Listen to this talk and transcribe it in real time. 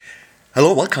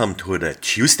Hello, welcome to the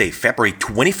Tuesday, February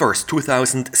 21st,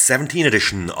 2017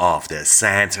 edition of the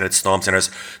SANS Internet Storm Center's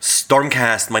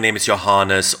StormCast. My name is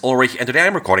Johannes Ulrich and today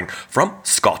I'm recording from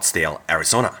Scottsdale,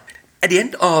 Arizona. At the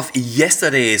end of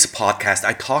yesterday's podcast,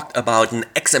 I talked about an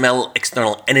XML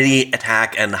external entity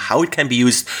attack and how it can be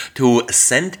used to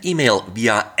send email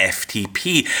via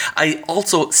FTP. I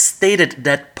also stated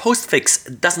that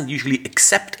Postfix doesn't usually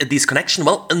accept this connection.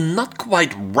 Well, not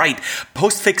quite right.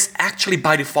 Postfix actually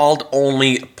by default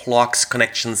only blocks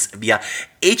connections via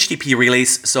HTTP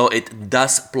relays, so it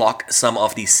does block some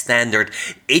of the standard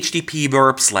HTTP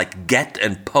verbs like get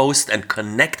and post and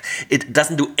connect. It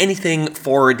doesn't do anything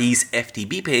for these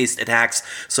FTP-based attacks.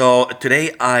 So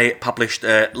today I published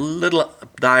a little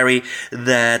diary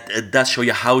that does show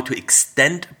you how to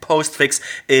extend Postfix.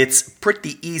 It's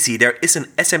pretty easy. There is an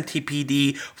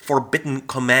SMTPD forbidden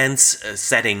commands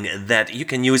setting that you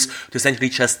can use to essentially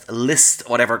just list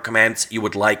whatever commands you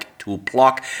would like to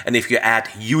block, and if you add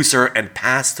user and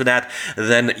pass to that,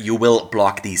 then you will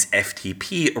block these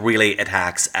FTP relay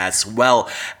attacks as well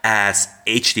as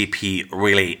HTTP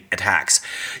relay attacks.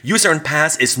 User and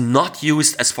pass is not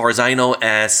used, as far as I know,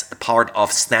 as part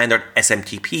of standard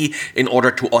SMTP. In order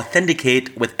to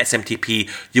authenticate with SMTP,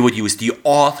 you would use the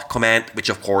auth command, which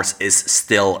of course is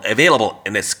still available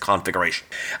in this configuration.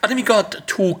 And then we got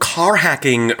two car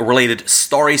hacking related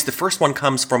stories. The first one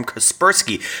comes from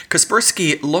Kaspersky.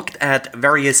 Kaspersky looked at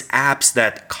various apps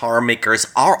that car makers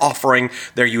are offering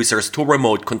their users to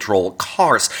remote control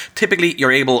cars. Typically,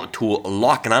 you're able to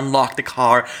lock and unlock the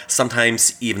car,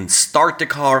 sometimes even start the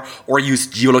car, or use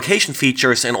geolocation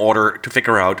features in order to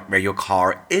figure out where your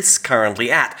car is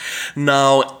currently at.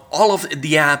 Now, all of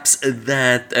the apps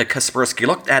that Kaspersky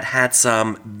looked at had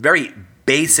some very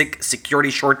basic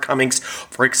security shortcomings.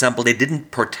 For example, they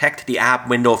didn't protect the app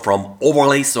window from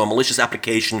overlays, so a malicious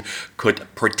application could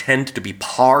pretend to be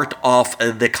part of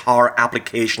the car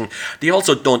application. They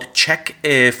also don't check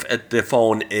if the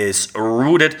phone is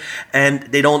rooted, and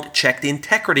they don't check the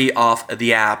integrity of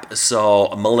the app, so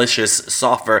malicious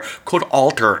software could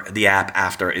alter the app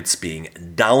after it's being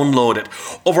downloaded.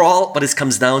 Overall, what this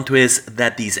comes down to is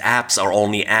that these apps are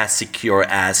only as secure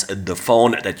as the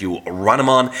phone that you run them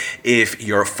on. If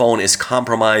your phone is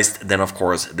compromised, then of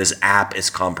course this app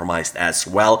is compromised as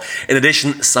well. In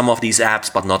addition, some of these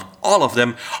apps, but not all of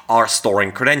them, are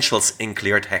storing credentials in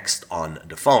clear text on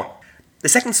the phone. The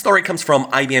second story comes from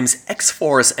IBM's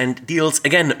X-Force and deals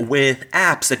again with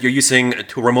apps that you're using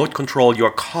to remote control your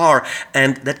car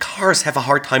and that cars have a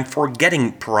hard time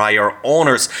forgetting prior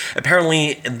owners.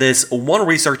 Apparently, this one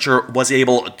researcher was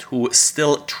able to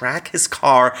still track his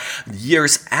car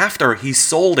years after he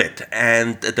sold it.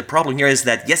 And the problem here is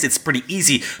that, yes, it's pretty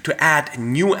easy to add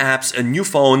new apps and new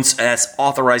phones as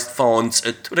authorized phones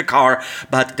to the car,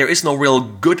 but there is no real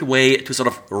good way to sort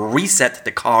of reset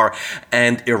the car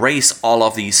and erase all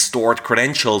of these stored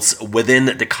credentials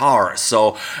within the car.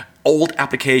 So old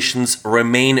applications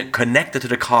remain connected to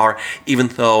the car even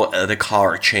though the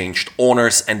car changed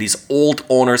owners, and these old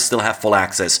owners still have full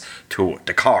access to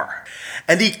the car.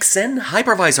 And the Xen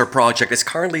Hypervisor project is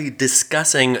currently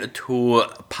discussing to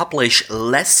publish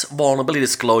less vulnerability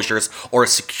disclosures or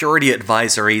security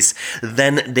advisories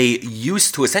than they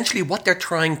used to. Essentially, what they're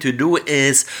trying to do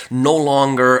is no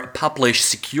longer publish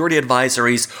security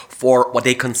advisories for what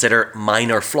they consider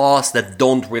minor flaws that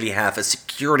don't really have a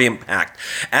security impact.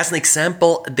 As an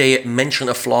example, they mention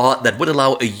a flaw that would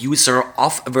allow a user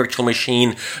of a virtual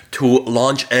machine to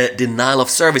launch a denial of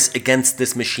service against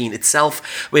this machine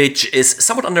itself, which is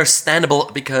somewhat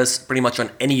understandable because pretty much on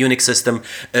any Unix system,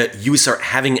 a user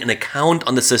having an account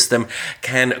on the system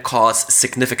can cause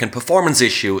significant performance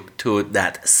issue to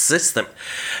that system.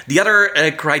 The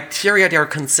other criteria they are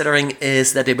considering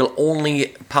is that they will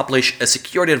only publish a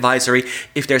security advisory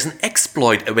if there's an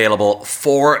exploit available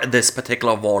for this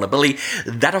particular vulnerability.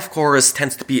 That, of course,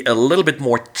 tends to be a little bit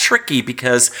more tricky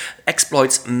because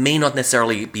exploits may not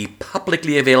necessarily be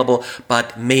publicly available,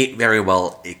 but may very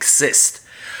well exist.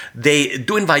 They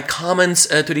do invite comments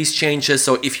to these changes,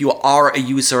 so if you are a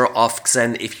user of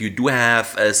Xen, if you do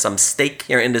have some stake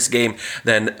here in this game,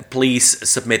 then please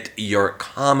submit your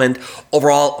comment.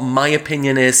 Overall, my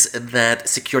opinion is that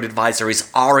security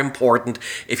advisories are important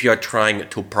if you are trying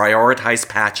to prioritize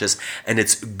patches, and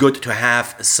it's good to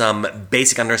have some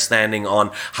basic understanding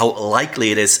on how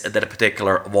likely it is that a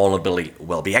particular vulnerability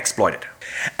will be exploited.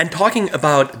 And talking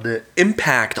about the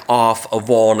impact of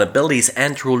vulnerabilities,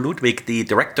 Andrew Ludwig, the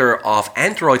director of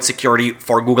Android security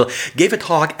for Google, gave a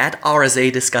talk at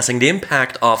RSA discussing the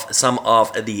impact of some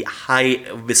of the high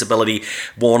visibility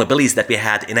vulnerabilities that we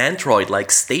had in Android,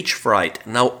 like stage fright.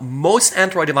 Now, most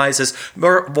Android devices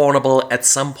were vulnerable at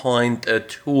some point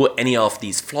to any of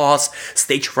these flaws,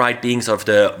 stage fright being sort of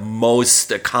the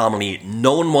most commonly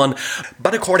known one.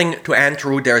 But according to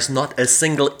Andrew, there is not a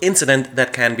single incident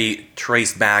that can be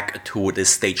traced back to the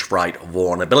stage fright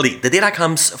vulnerability. The data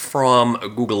comes from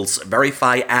Google's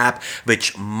Verify app,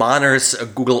 which monitors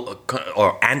Google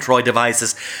or Android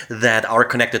devices that are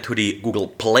connected to the Google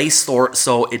Play Store,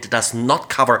 so it does not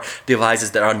cover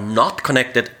devices that are not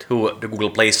connected to the Google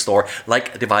Play Store,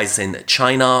 like devices in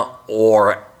China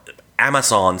or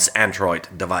Amazon's Android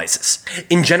devices.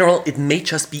 In general, it may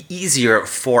just be easier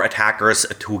for attackers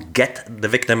to get the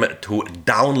victim to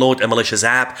download a malicious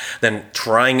app than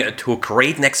trying to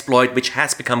create an exploit, which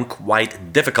has become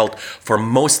quite difficult for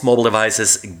most mobile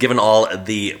devices given all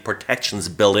the protections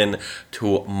built in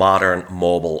to modern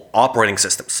mobile operating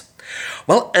systems.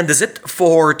 Well, and that's it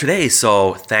for today,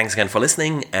 so thanks again for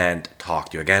listening and talk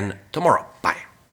to you again tomorrow.